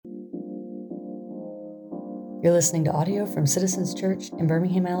You're listening to audio from Citizens Church in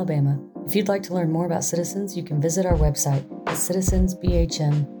Birmingham, Alabama. If you'd like to learn more about Citizens, you can visit our website at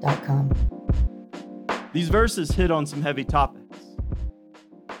citizensbhm.com. These verses hit on some heavy topics.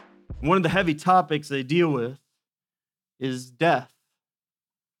 One of the heavy topics they deal with is death.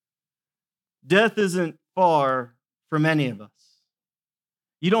 Death isn't far from any of us.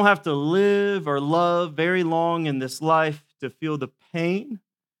 You don't have to live or love very long in this life to feel the pain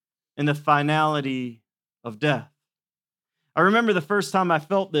and the finality of death. I remember the first time I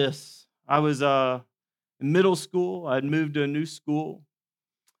felt this. I was in middle school. I had moved to a new school.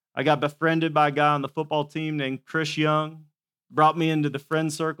 I got befriended by a guy on the football team named Chris Young. Brought me into the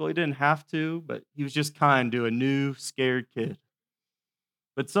friend circle. He didn't have to, but he was just kind to a new, scared kid.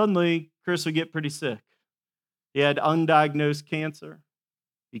 But suddenly, Chris would get pretty sick. He had undiagnosed cancer.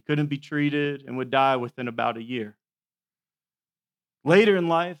 He couldn't be treated and would die within about a year. Later in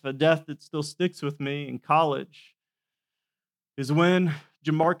life, a death that still sticks with me in college is when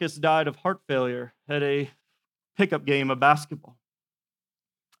Jamarcus died of heart failure at a pickup game of basketball.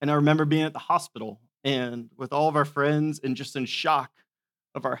 And I remember being at the hospital and with all of our friends and just in shock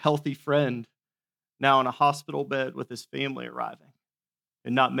of our healthy friend now in a hospital bed with his family arriving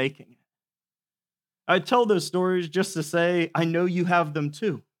and not making it. I tell those stories just to say, I know you have them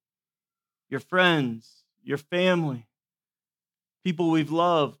too. Your friends, your family, people we've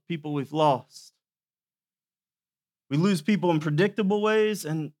loved, people we've lost. We lose people in predictable ways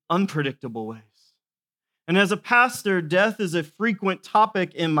and unpredictable ways. And as a pastor, death is a frequent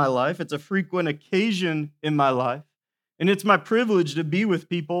topic in my life. It's a frequent occasion in my life. And it's my privilege to be with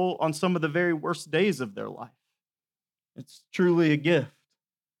people on some of the very worst days of their life. It's truly a gift.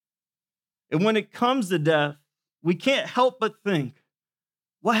 And when it comes to death, we can't help but think,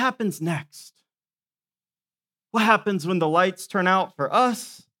 what happens next? What happens when the lights turn out for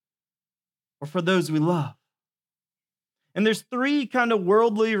us or for those we love? And there's three kind of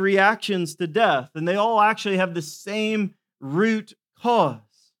worldly reactions to death, and they all actually have the same root cause.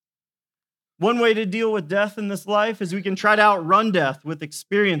 One way to deal with death in this life is we can try to outrun death with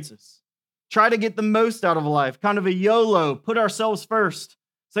experiences. Try to get the most out of life, kind of a YOLO, put ourselves first.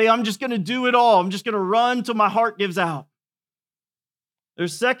 Say, I'm just going to do it all. I'm just going to run till my heart gives out.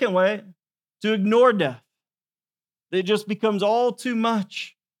 There's a second way, to ignore death. It just becomes all too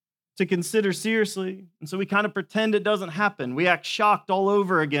much to consider seriously, and so we kind of pretend it doesn't happen. We act shocked all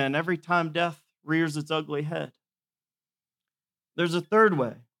over again every time death rears its ugly head. There's a third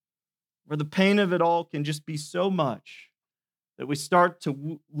way, where the pain of it all can just be so much that we start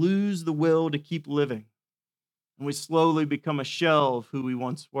to lose the will to keep living, and we slowly become a shell of who we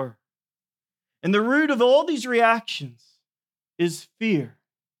once were. And the root of all these reactions is fear.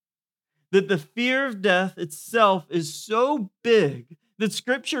 That the fear of death itself is so big that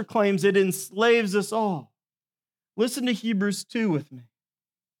Scripture claims it enslaves us all. Listen to Hebrews 2 with me.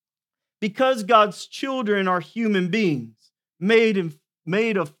 Because God's children are human beings, made of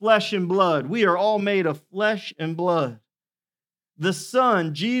flesh and blood. We are all made of flesh and blood. The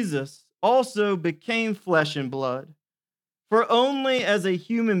Son, Jesus, also became flesh and blood, for only as a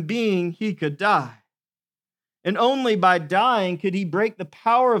human being he could die. And only by dying could he break the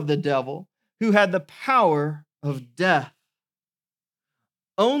power of the devil, who had the power of death.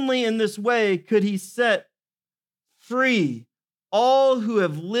 Only in this way could he set free all who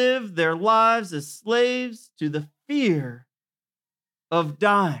have lived their lives as slaves to the fear of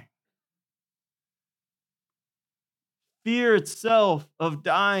dying. Fear itself of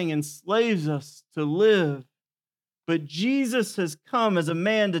dying enslaves us to live. But Jesus has come as a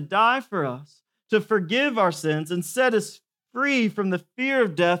man to die for us, to forgive our sins and set us free from the fear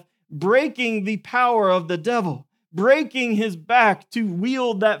of death, breaking the power of the devil, breaking his back to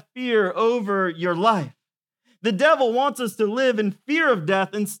wield that fear over your life. The devil wants us to live in fear of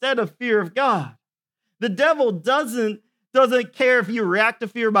death instead of fear of God. The devil doesn't care if you react to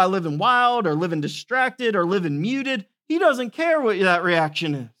fear by living wild or living distracted or living muted. He doesn't care what that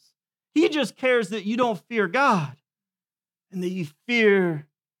reaction is. He just cares that you don't fear God and that you fear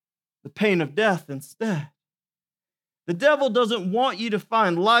the pain of death instead. The devil doesn't want you to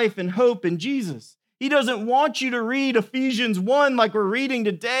find life and hope in Jesus. He doesn't want you to read Ephesians 1 like we're reading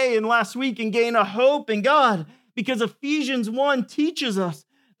today and last week and gain a hope in God, because Ephesians 1 teaches us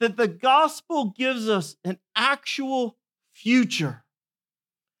that the gospel gives us an actual future,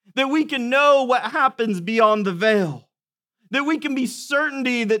 that we can know what happens beyond the veil, that we can be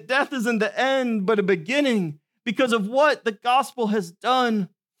certainty that death isn't the end but a beginning because of what the gospel has done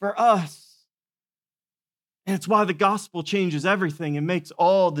for us. And it's why the gospel changes everything and makes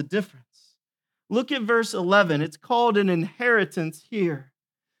all the difference. Look at verse 11. It's called an inheritance here.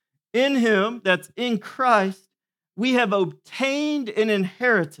 In him, that's in Christ, we have obtained an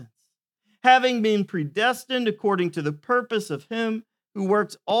inheritance, having been predestined according to the purpose of him who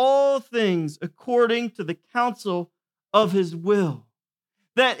works all things according to the counsel of his will.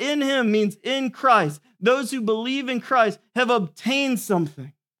 That in him means in Christ. Those who believe in Christ have obtained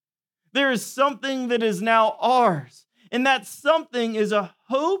something. There is something that is now ours, and that something is a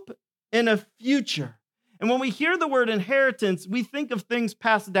hope and a future. And when we hear the word inheritance, we think of things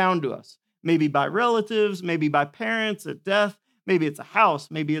passed down to us, maybe by relatives, maybe by parents at death, maybe it's a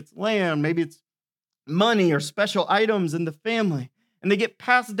house, maybe it's land, maybe it's money or special items in the family, and they get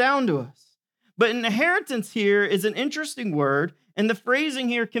passed down to us. But inheritance here is an interesting word, and the phrasing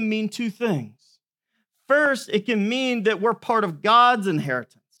here can mean two things. First, it can mean that we're part of God's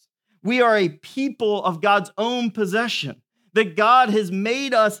inheritance. We are a people of God's own possession, that God has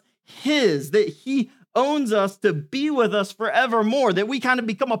made us his, that he owns us to be with us forevermore, that we kind of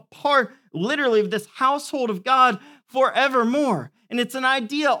become a part, literally, of this household of God forevermore. And it's an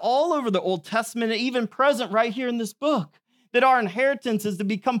idea all over the Old Testament, and even present right here in this book, that our inheritance is to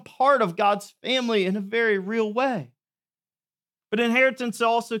become part of God's family in a very real way. But inheritance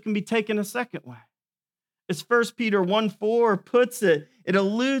also can be taken a second way. As 1 Peter 1:4 puts it, it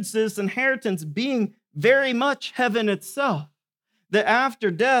alludes to this inheritance being very much heaven itself, that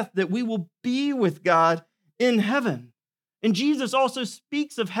after death, that we will be with God in heaven. And Jesus also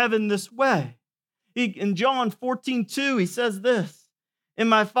speaks of heaven this way. In John 14:2, he says this, "In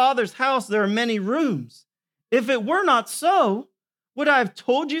my Father's house there are many rooms. If it were not so, would I have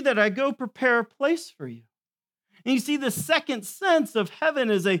told you that I go prepare a place for you?" And you see, the second sense of heaven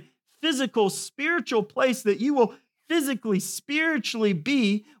is a physical, spiritual place that you will physically, spiritually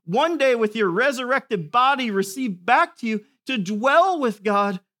be one day with your resurrected body received back to you to dwell with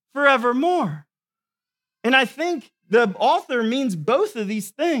God forevermore. And I think the author means both of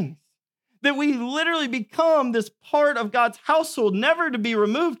these things, that we literally become this part of God's household, never to be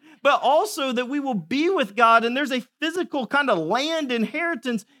removed, but also that we will be with God, and there's a physical kind of land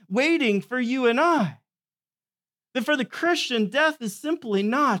inheritance waiting for you and I. That for the Christian, death is simply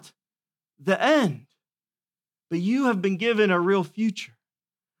not the end, but you have been given a real future,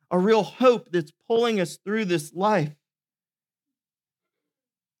 a real hope that's pulling us through this life.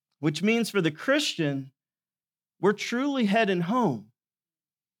 Which means for the Christian, we're truly heading home.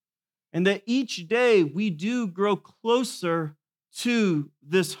 And that each day we do grow closer to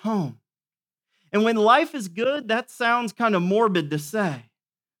this home. And when life is good, that sounds kind of morbid to say,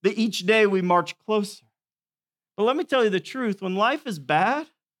 that each day we march closer. But let me tell you the truth, when life is bad,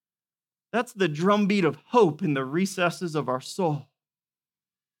 that's the drumbeat of hope in the recesses of our soul.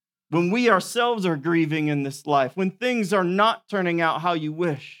 When we ourselves are grieving in this life, when things are not turning out how you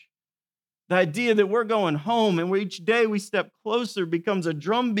wish, the idea that we're going home and each day we step closer becomes a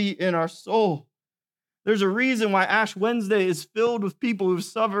drumbeat in our soul. There's a reason why Ash Wednesday is filled with people who've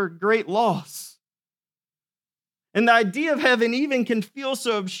suffered great loss. And the idea of heaven even can feel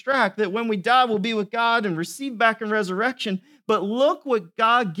so abstract that when we die, we'll be with God and receive back in resurrection. But look what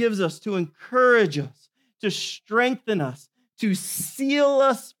God gives us to encourage us, to strengthen us, to seal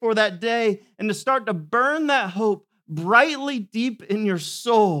us for that day, and to start to burn that hope brightly deep in your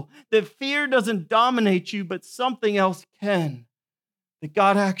soul, that fear doesn't dominate you, but something else can, that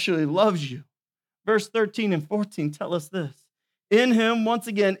God actually loves you. Verse 13 and 14 tell us this. In him, once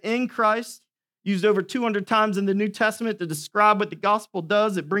again, in Christ, used over 200 times in the New Testament to describe what the gospel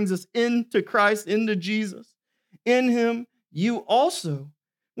does. It brings us into Christ, into Jesus. In him, you also,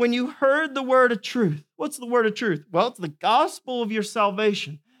 when you heard the word of truth. What's the word of truth? Well, it's the gospel of your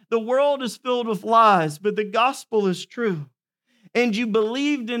salvation. The world is filled with lies, but the gospel is true. And you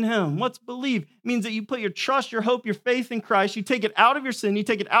believed in him. What's believe? It means that you put your trust, your hope, your faith in Christ. You take it out of your sin. You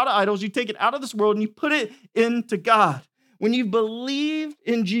take it out of idols. You take it out of this world, and you put it into God. When you believed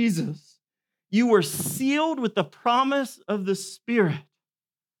in Jesus, you were sealed with the promise of the Spirit.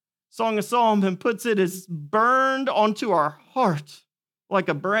 Song of Solomon puts it as burned onto our heart like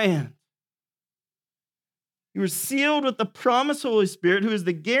a brand. You were sealed with the promised Holy Spirit, who is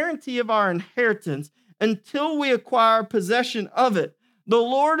the guarantee of our inheritance until we acquire possession of it. The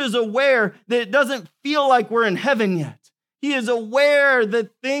Lord is aware that it doesn't feel like we're in heaven yet. He is aware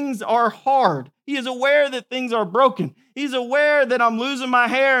that things are hard. He is aware that things are broken. He's aware that I'm losing my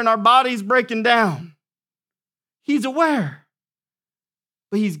hair and our body's breaking down. He's aware.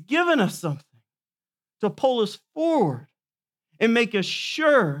 But he's given us something to pull us forward and make us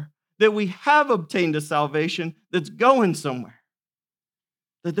sure that we have obtained a salvation that's going somewhere,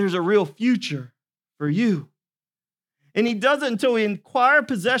 that there's a real future for you. And he does it until we acquire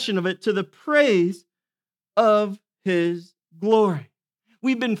possession of it to the praise of his glory.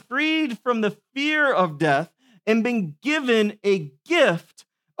 We've been freed from the fear of death, and been given a gift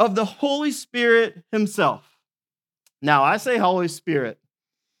of the Holy Spirit himself. Now, I say Holy Spirit.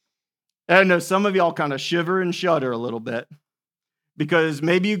 I know some of y'all kind of shiver and shudder a little bit because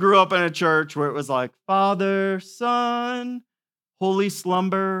maybe you grew up in a church where it was like Father, Son, Holy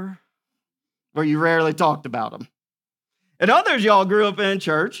Slumber, where you rarely talked about them. And others y'all grew up in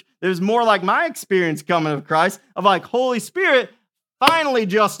church. There's more like my experience coming to Christ of like, Holy Spirit, finally,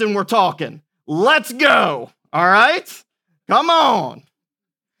 Justin, we're talking. Let's go. All right? Come on.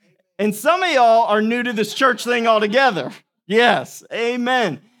 And some of y'all are new to this church thing altogether. Yes,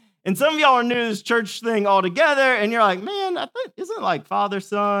 amen. And some of y'all are new to this church thing altogether, and you're like, man, isn't it like Father,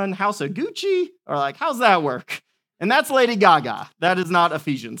 Son, House of Gucci? Or like, how's that work? And that's Lady Gaga. That is not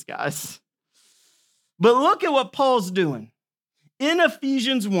Ephesians, guys. But look at what Paul's doing. In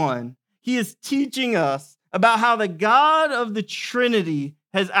Ephesians 1, he is teaching us about how the God of the Trinity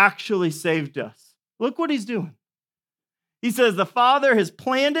has actually saved us. Look what he's doing. He says the Father has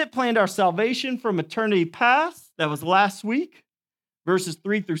planned our salvation from eternity past. That was last week, verses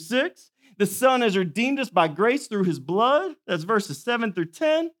 3 through 6. The Son has redeemed us by grace through his blood. That's verses 7 through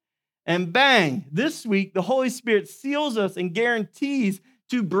 10. And bang, this week, the Holy Spirit seals us and guarantees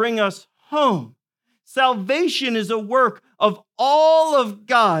to bring us home. Salvation is a work of all of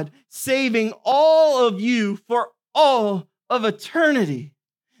God, saving all of you for all of eternity.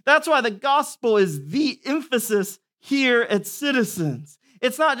 That's why the gospel is the emphasis here at Citizens.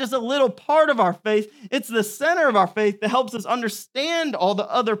 It's not just a little part of our faith, it's the center of our faith that helps us understand all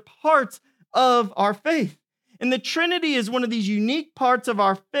the other parts of our faith. And the Trinity is one of these unique parts of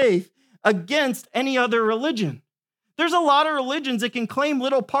our faith against any other religion. There's a lot of religions that can claim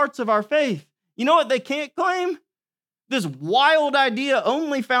little parts of our faith. You know what they can't claim? This wild idea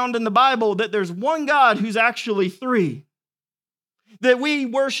only found in the Bible that there's one God who's actually three. That we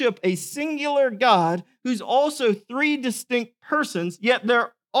worship a singular God who's also three distinct persons, yet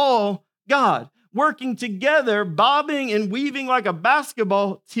they're all God, working together, bobbing and weaving like a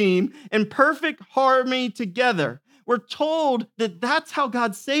basketball team in perfect harmony together. We're told that that's how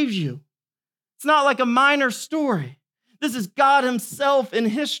God saves you. It's not like a minor story. This is God himself in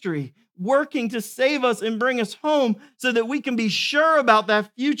history, working to save us and bring us home so that we can be sure about that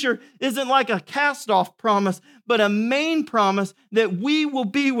future isn't like a cast-off promise, but a main promise that we will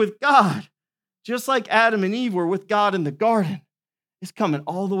be with God. Just like Adam and Eve were with God in the garden. It's coming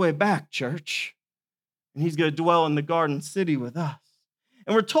all the way back, church. And he's going to dwell in the garden city with us.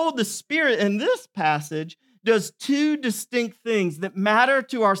 And we're told the Spirit in this passage does two distinct things that matter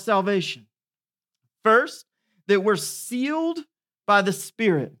to our salvation. First, that we're sealed by the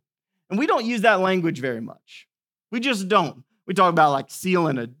Spirit. And we don't use that language very much. We just don't. We talk about like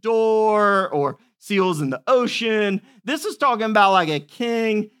sealing a door or seals in the ocean. This is talking about like a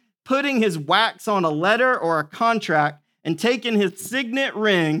king putting his wax on a letter or a contract and taking his signet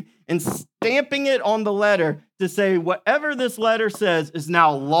ring and stamping it on the letter to say whatever this letter says is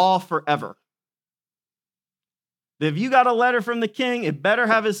now law forever. If you got a letter from the king, it better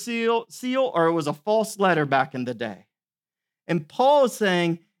have a seal, or it was a false letter back in the day. And Paul is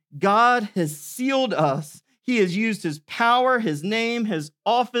saying, God has sealed us. He has used his power, his name, his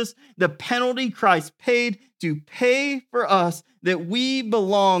office, the penalty Christ paid to pay for us that we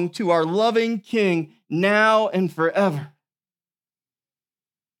belong to our loving King now and forever.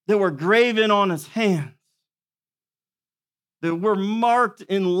 That we're graven on his hands. That we're marked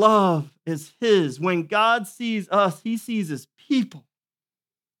in love as his. When God sees us, he sees his people.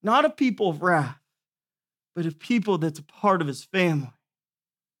 Not a people of wrath, but a people that's a part of his family.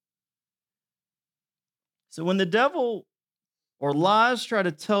 So when the devil or lies try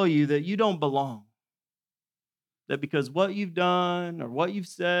to tell you that you don't belong, that because what you've done or what you've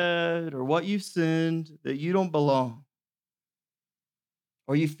said or what you've sinned, that you don't belong,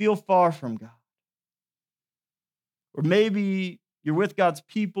 or you feel far from God, or maybe you're with God's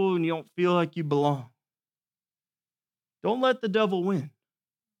people and you don't feel like you belong, don't let the devil win.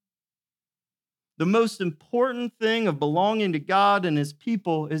 The most important thing of belonging to God and his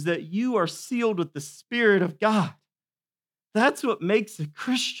people is that you are sealed with the Spirit of God. That's what makes a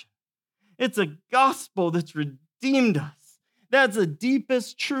Christian. It's a gospel that's redeemed us. That's the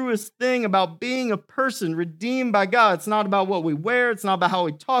deepest, truest thing about being a person redeemed by God. It's not about what we wear. It's not about how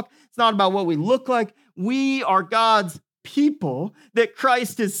we talk. It's not about what we look like. We are God's people that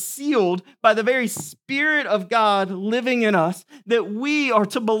Christ has sealed by the very Spirit of God living in us, that we are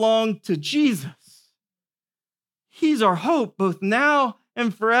to belong to Jesus. He's our hope both now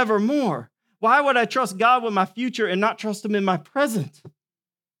and forevermore. Why would I trust God with my future and not trust him in my present?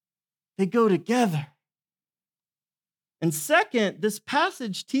 They go together. And second, this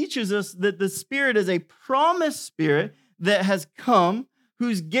passage teaches us that the Spirit is a promised Spirit that has come,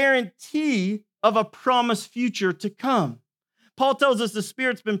 whose guarantee of a promised future to come. Paul tells us the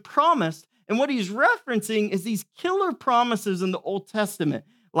Spirit's been promised, and what he's referencing is these killer promises in the Old Testament,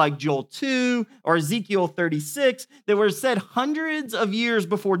 like Joel 2 or Ezekiel 36, that were said hundreds of years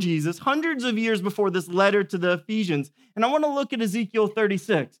before Jesus, hundreds of years before this letter to the Ephesians. And I want to look at Ezekiel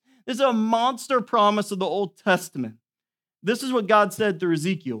 36. This is a monster promise of the Old Testament. This is what God said through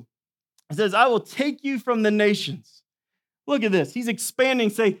Ezekiel. It says, I will take you from the nations. Look at this. He's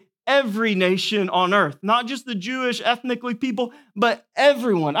expanding, say, every nation on earth, not just the Jewish ethnically people, but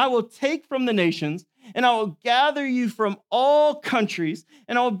everyone. I will take from the nations, and I will gather you from all countries,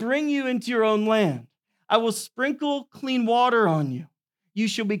 and I will bring you into your own land. I will sprinkle clean water on you. You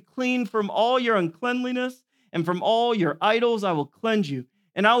shall be clean from all your uncleanliness, and from all your idols I will cleanse you.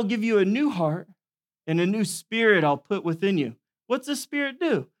 And I will give you a new heart, and a new spirit I'll put within you. What's the Spirit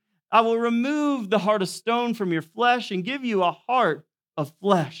do? I will remove the heart of stone from your flesh and give you a heart of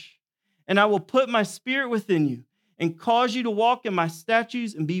flesh. And I will put my Spirit within you and cause you to walk in my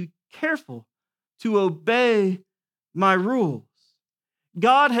statutes and be careful to obey my rules.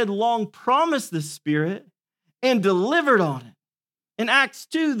 God had long promised the Spirit and delivered on it. In Acts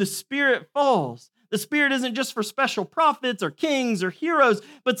 2, the Spirit falls. The Spirit isn't just for special prophets or kings or heroes,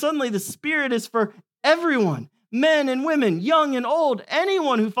 but suddenly the Spirit is for everyone, men and women, young and old.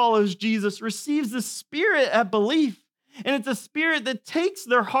 Anyone who follows Jesus receives the Spirit at belief. And it's a Spirit that takes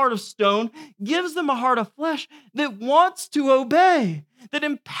their heart of stone, gives them a heart of flesh that wants to obey, that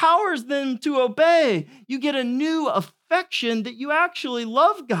empowers them to obey. You get a new affection that you actually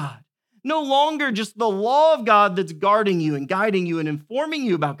love God. No longer just the law of God that's guarding you and guiding you and informing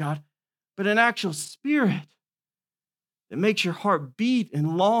you about God, but an actual Spirit that makes your heart beat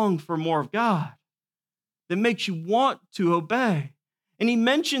and long for more of God, that makes you want to obey. And he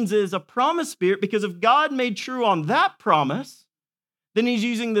mentions it as a promise Spirit because if God made true on that promise, then he's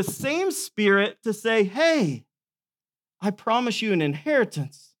using the same Spirit to say, hey, I promise you an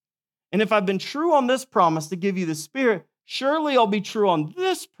inheritance. And if I've been true on this promise to give you the Spirit, surely I'll be true on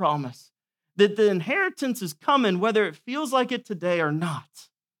this promise, that the inheritance is coming whether it feels like it today or not.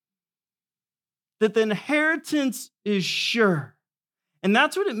 That the inheritance is sure. And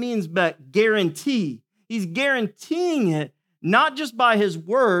that's what it means by guarantee. He's guaranteeing it not just by his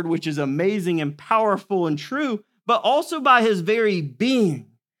word, which is amazing and powerful and true, but also by his very being.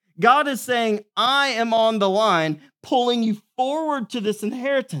 God is saying, I am on the line, pulling you forward to this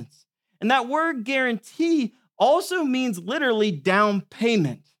inheritance. And that word guarantee also means literally down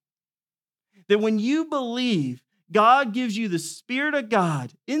payment. That when you believe, God gives you the Spirit of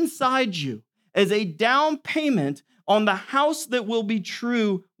God inside you as a down payment on the house that will be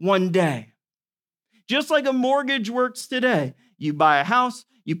true one day. Just like a mortgage works today. You buy a house,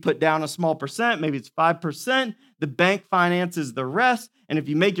 you put down a small percent, maybe it's 5%, the bank finances the rest, and if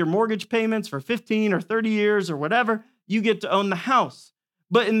you make your mortgage payments for 15 or 30 years or whatever, you get to own the house.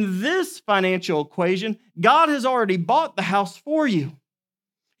 But in this financial equation, God has already bought the house for you.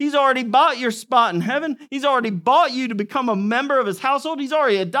 He's already bought your spot in heaven. He's already bought you to become a member of his household. He's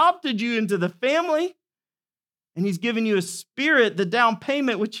already adopted you into the family. And he's given you a Spirit, the down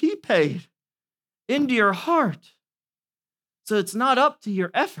payment, which he paid into your heart. So it's not up to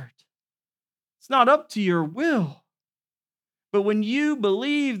your effort. It's not up to your will. But when you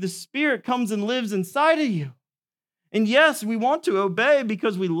believe, the Spirit comes and lives inside of you. And yes, we want to obey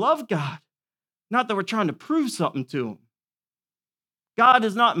because we love God, not that we're trying to prove something to him. God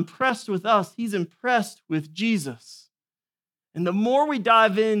is not impressed with us. He's impressed with Jesus. And the more we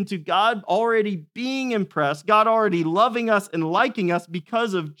dive into God already being impressed, God already loving us and liking us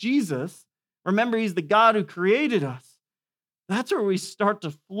because of Jesus, remember, he's the God who created us. That's where we start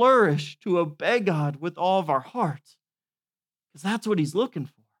to flourish, to obey God with all of our hearts, because that's what he's looking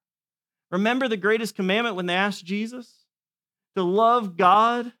for. Remember the greatest commandment when they asked Jesus? To love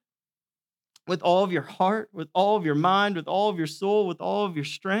God with all of your heart, with all of your mind, with all of your soul, with all of your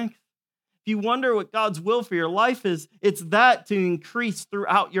strength. If you wonder what God's will for your life is, it's that to increase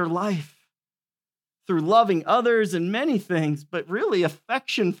throughout your life through loving others and many things, but really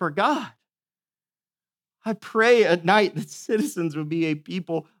affection for God. I pray at night that Citizens would be a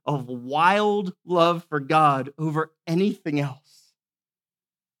people of wild love for God over anything else.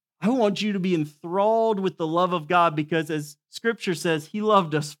 I want you to be enthralled with the love of God because, as Scripture says, he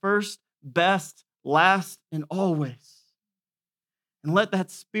loved us first, best, last, and always. And let that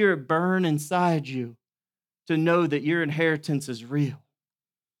Spirit burn inside you to know that your inheritance is real,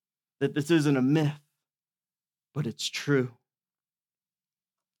 that this isn't a myth, but it's true.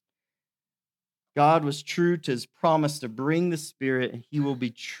 God was true to his promise to bring the Spirit, and he will be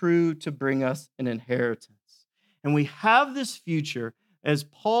true to bring us an inheritance. And we have this future, as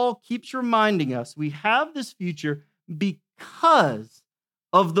Paul keeps reminding us, we have this future because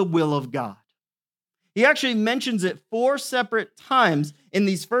of the will of God. He actually mentions it 4 separate times in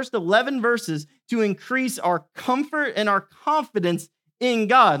these first 11 verses to increase our comfort and our confidence in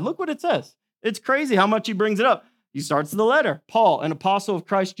God. Look what it says. It's crazy how much he brings it up. He starts the letter, Paul, an apostle of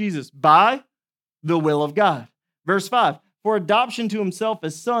Christ Jesus, by the will of God. Verse 5, for adoption to himself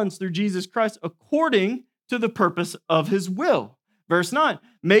as sons through Jesus Christ, according to the purpose of his will. Verse 9,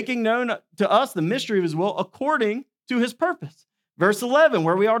 making known to us the mystery of his will, according to his purpose. Verse 11,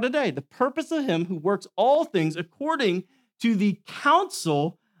 where we are today, the purpose of him who works all things according to the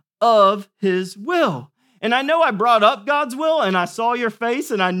counsel of his will. And I know I brought up God's will, and I saw your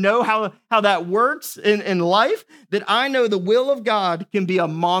face, and I know how that works in life, that I know the will of God can be a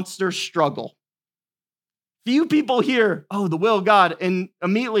monster struggle. Few people hear, oh, the will of God, and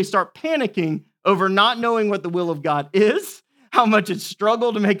immediately start panicking over not knowing what the will of God is, how much it's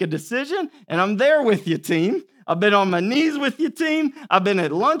struggled to make a decision, and I'm there with you, team. I've been on my knees with you, team. I've been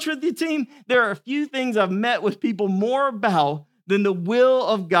at lunch with you, team. There are a few things I've met with people more about than the will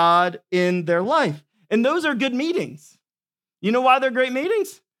of God in their life. And those are good meetings. You know why they're great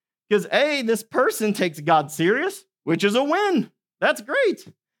meetings? Because A, this person takes God serious, which is a win. That's great.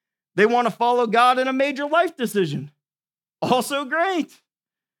 They want to follow God in a major life decision. Also great.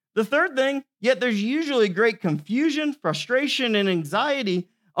 The third thing, yet there's usually great confusion, frustration, and anxiety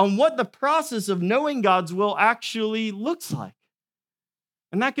on what the process of knowing God's will actually looks like.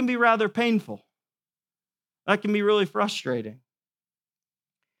 And that can be rather painful. That can be really frustrating.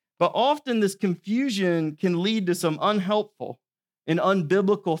 But often this confusion can lead to some unhelpful and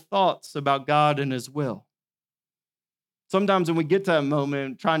unbiblical thoughts about God and his will. Sometimes when we get to that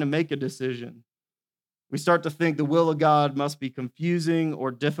moment trying to make a decision, we start to think the will of God must be confusing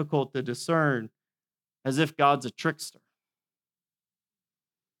or difficult to discern, as if God's a trickster.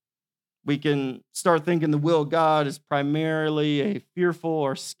 We can start thinking the will of God is primarily a fearful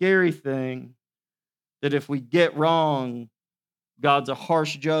or scary thing, that if we get wrong, God's a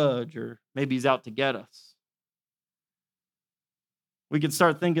harsh judge, or maybe he's out to get us. We can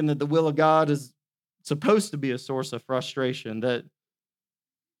start thinking that the will of God is supposed to be a source of frustration, that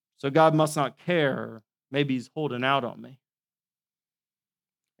so God must not care, or maybe he's holding out on me.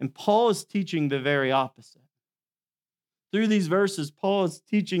 And Paul is teaching the very opposite. Through these verses, Paul is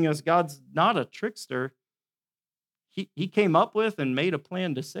teaching us God's not a trickster. He came up with and made a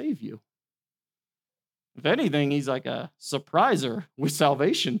plan to save you. If anything, he's like a surpriser with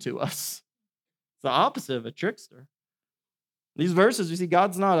salvation to us. It's the opposite of a trickster. These verses, we see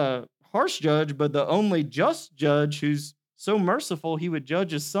God's not a harsh judge, but the only just judge who's so merciful he would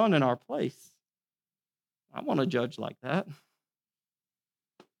judge his son in our place. I want a judge like that.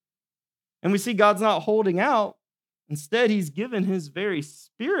 And we see God's not holding out. Instead, he's given his very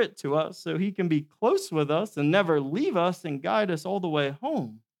spirit to us so he can be close with us and never leave us and guide us all the way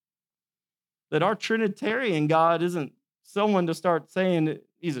home. That our Trinitarian God isn't someone to start saying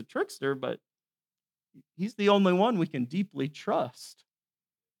he's a trickster, but he's the only one we can deeply trust.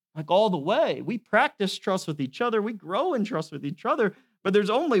 Like all the way. We practice trust with each other. We grow in trust with each other. But there's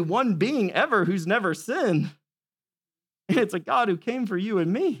only one being ever who's never sinned. And it's a God who came for you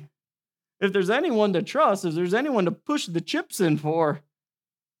and me. If there's anyone to trust, if there's anyone to push the chips in for,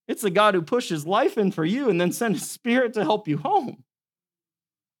 it's the God who pushed his life in for you and then sent his spirit to help you home.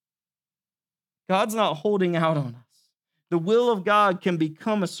 God's not holding out on us. The will of God can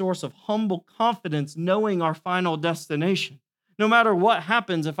become a source of humble confidence, knowing our final destination. No matter what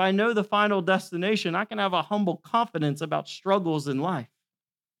happens, if I know the final destination, I can have a humble confidence about struggles in life.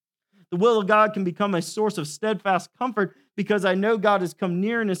 The will of God can become a source of steadfast comfort because I know God has come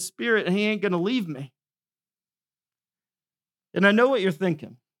near in his spirit and he ain't going to leave me. And I know what you're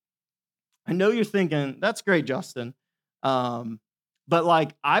thinking. I know you're thinking, that's great, Justin. But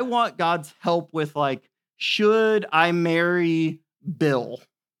like, I want God's help with like, should I marry Bill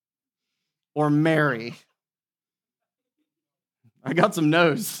or Mary? I got some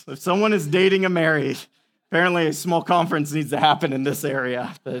no's. If someone is dating a Mary, apparently a small conference needs to happen in this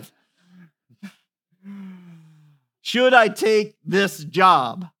area. But should I take this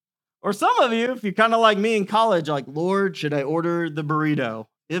job? Or some of you, if you're kind of like me in college, like, Lord, should I order the burrito?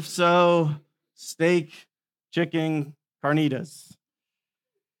 If so, steak, chicken, carnitas.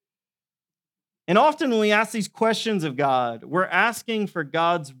 And often when we ask these questions of God, we're asking for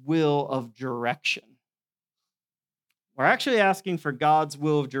God's will of direction. We're actually asking for God's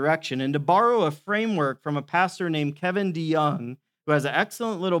will of direction. And to borrow a framework from a pastor named Kevin DeYoung, who has an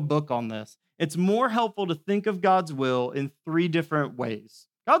excellent little book on this, it's more helpful to think of God's will in 3 different ways.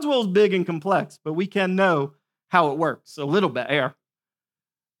 God's will is big and complex, but we can know how it works a little bit here.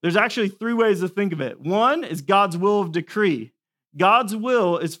 There's actually 3 ways to think of it. One is God's will of decree. God's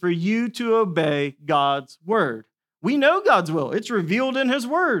will is for you to obey God's word. We know God's will. It's revealed in his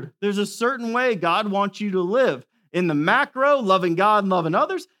word. There's a certain way God wants you to live. In the macro, loving God and loving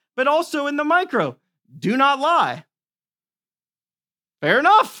others, but also in the micro, do not lie. Fair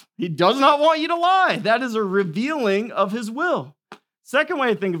enough. He does not want you to lie. That is a revealing of his will. Second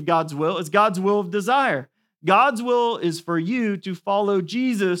way to think of God's will is God's will of desire. God's will is for you to follow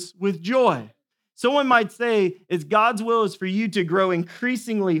Jesus with joy. Someone might say is God's will is for you to grow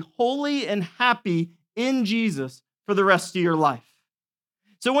increasingly holy and happy in Jesus for the rest of your life.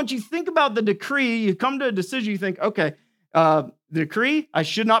 So once you think about the decree, you come to a decision, you think, okay, the decree, I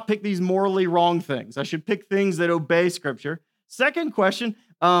should not pick these morally wrong things. I should pick things that obey Scripture. Second question,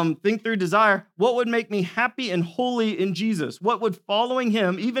 think through desire. What would make me happy and holy in Jesus? What would following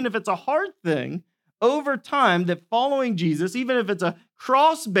him, even if it's a hard thing, over time, that following Jesus, even if it's a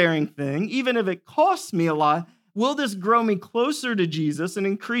cross-bearing thing, even if it costs me a lot, will this grow me closer to Jesus and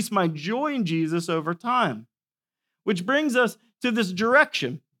increase my joy in Jesus over time? Which brings us to this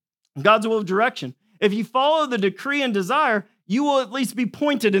direction, God's will of direction. If you follow the decree and desire, you will at least be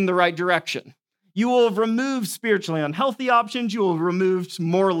pointed in the right direction. You will have removed spiritually unhealthy options. You will have removed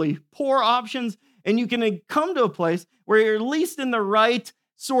morally poor options. And you can come to a place where you're at least in the right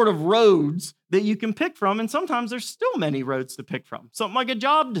sort of roads that you can pick from. And sometimes there's still many roads to pick from, something like a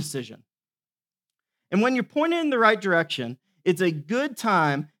job decision. And when you're pointed in the right direction, it's a good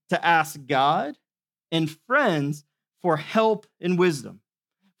time to ask God and friends for help and wisdom,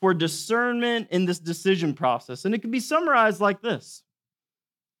 for discernment in this decision process. And it can be summarized like this.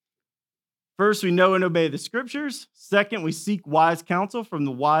 First, we know and obey the Scriptures. Second, we seek wise counsel from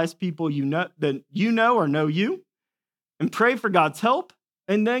the wise people that you know or know you, and pray for God's help,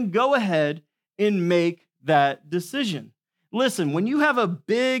 and then go ahead and make that decision. Listen, when you have a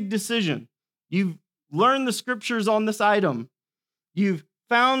big decision, you've learned the Scriptures on this item, you've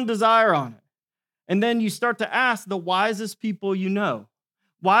found desire on it, and then you start to ask the wisest people you know,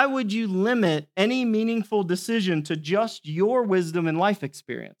 why would you limit any meaningful decision to just your wisdom and life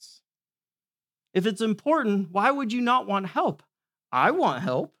experience? If it's important, why would you not want help? I want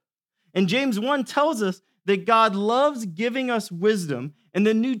help. And James 1 tells us that God loves giving us wisdom, and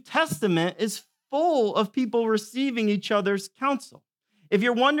the New Testament is full of people receiving each other's counsel. If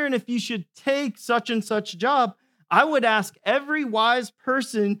you're wondering if you should take such and such job, I would ask every wise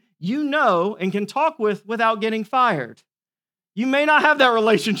person you know and can talk with without getting fired. You may not have that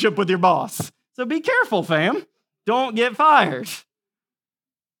relationship with your boss, so be careful, fam. Don't get fired.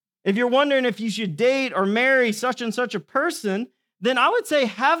 If you're wondering if you should date or marry such and such a person, then I would say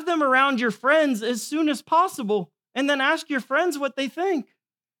have them around your friends as soon as possible, and then ask your friends what they think.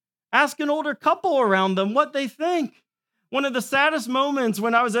 Ask an older couple around them what they think. One of the saddest moments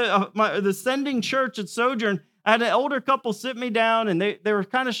when I was at the Sending Church at Sojourn, I had an older couple sit me down, and they were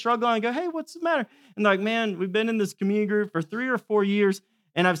kind of struggling. I go, hey, what's the matter? And they're like, man, we've been in this community group for 3 or 4 years,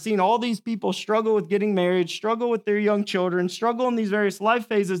 and I've seen all these people struggle with getting married, struggle with their young children, struggle in these various life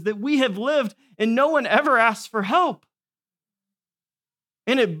phases that we have lived, and no one ever asks for help.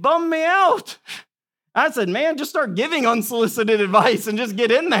 And it bummed me out. I said, man, just start giving unsolicited advice and just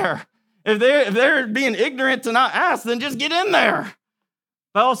get in there. If they're being ignorant to not ask, then just get in there.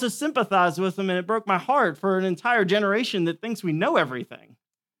 But I also sympathized with them, and it broke my heart for an entire generation that thinks we know everything.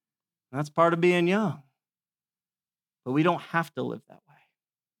 And that's part of being young. But we don't have to live that way.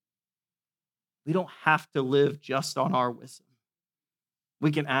 We don't have to live just on our wisdom.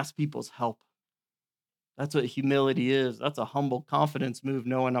 We can ask people's help. That's what humility is. That's a humble confidence move,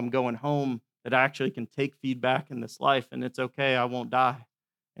 knowing I'm going home, that I actually can take feedback in this life, and it's okay, I won't die.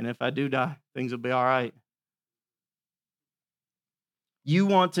 And if I do die, things will be all right. You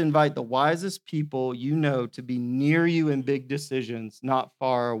want to invite the wisest people you know to be near you in big decisions, not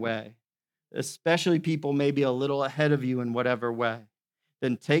far away, especially people maybe a little ahead of you in whatever way.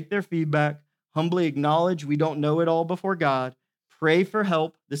 Then take their feedback, humbly acknowledge we don't know it all before God, pray for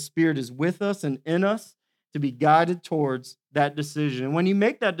help. The Spirit is with us and in us to be guided towards that decision. And when you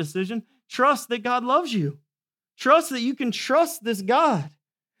make that decision, trust that God loves you. Trust that you can trust this God,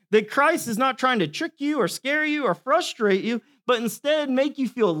 that Christ is not trying to trick you or scare you or frustrate you, but instead make you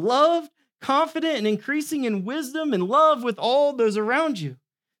feel loved, confident, and increasing in wisdom and love with all those around you.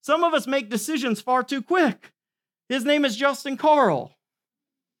 Some of us make decisions far too quick. His name is Justin Carl.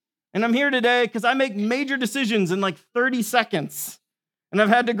 And I'm here today because I make major decisions in like 30 seconds, and I've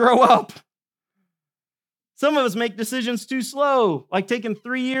had to grow up. Some of us make decisions too slow, like taking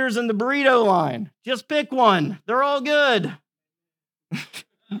 3 years in the burrito line. Just pick one. They're all good.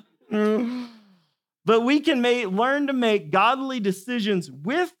 But we can learn to make godly decisions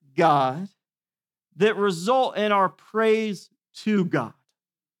with God that result in our praise to God.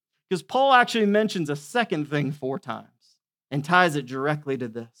 Because Paul actually mentions a second thing 4 times and ties it directly to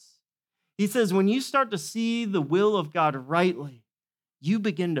this. He says, when you start to see the will of God rightly, you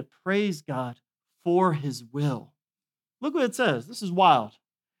begin to praise God for his will. Look what it says. This is wild. It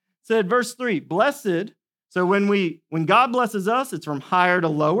said, verse 3, blessed. So when God blesses us, it's from higher to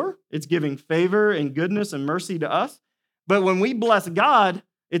lower. It's giving favor and goodness and mercy to us. But when we bless God,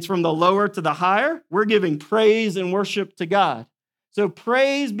 it's from the lower to the higher. We're giving praise and worship to God. So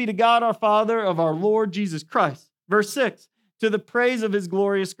praise be to God our Father of our Lord Jesus Christ. Verse 6, to the praise of his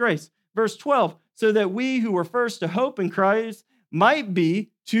glorious grace. Verse 12, so that we who were first to hope in Christ might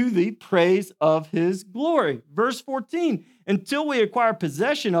be to the praise of his glory. Verse 14, until we acquire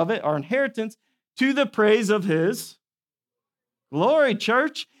possession of it, our inheritance, to the praise of his glory,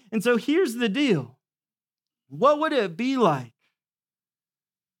 church. And so here's the deal. What would it be like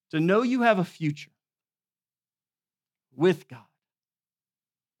to know you have a future with God?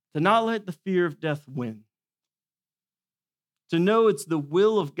 To not let the fear of death win. To know it's the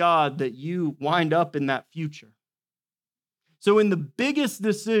will of God that you wind up in that future. So in the biggest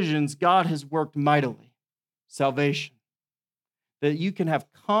decisions, God has worked mightily. Salvation. That you can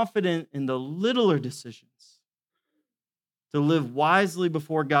have confidence in the littler decisions. To live wisely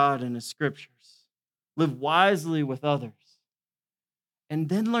before God and his scriptures. Live wisely with others. And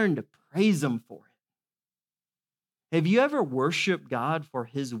then learn to praise him for it. Have you ever worshiped God for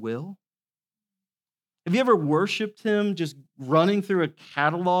his will? Have you ever worshiped him just running through a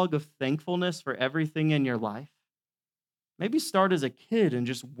catalog of thankfulness for everything in your life? Maybe start as a kid and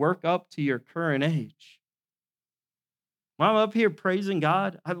just work up to your current age. When I'm up here praising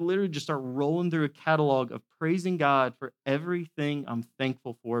God, I literally just start rolling through a catalog of praising God for everything I'm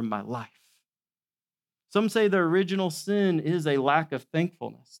thankful for in my life. Some say the original sin is a lack of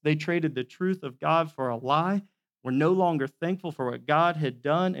thankfulness. They traded the truth of God for a lie, were no longer thankful for what God had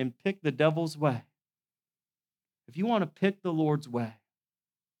done, and picked the devil's way. If you want to pick the Lord's way,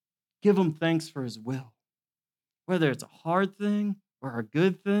 give him thanks for his will. Whether it's a hard thing or a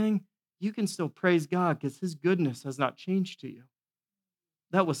good thing, you can still praise God because his goodness has not changed to you.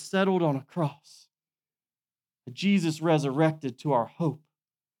 That was settled on a cross. Jesus resurrected to our hope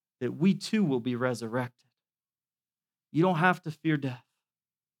that we too will be resurrected. You don't have to fear death.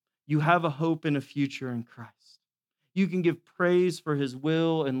 You have a hope and a future in Christ. You can give praise for his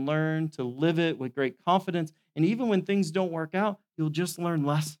will and learn to live it with great confidence. And even when things don't work out, you'll just learn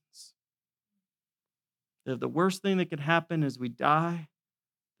lessons. If the worst thing that could happen is we die,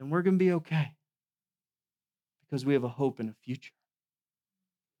 then we're going to be okay because we have a hope and a future.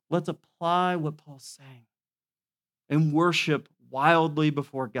 Let's apply what Paul's saying and worship wildly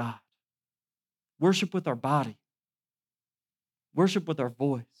before God. Worship with our body. Worship with our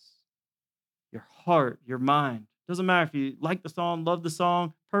voice, your heart, your mind. Doesn't matter if you like the song, love the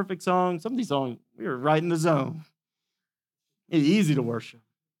song, perfect song. Some of these songs, we were right in the zone. It's easy to worship.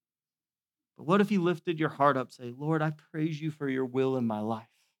 But what if you lifted your heart up, say, Lord, I praise you for your will in my life.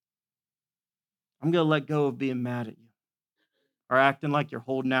 I'm going to let go of being mad at you or acting like you're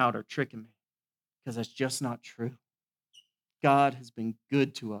holding out or tricking me because that's just not true. God has been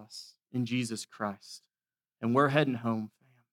good to us in Jesus Christ, and we're heading home.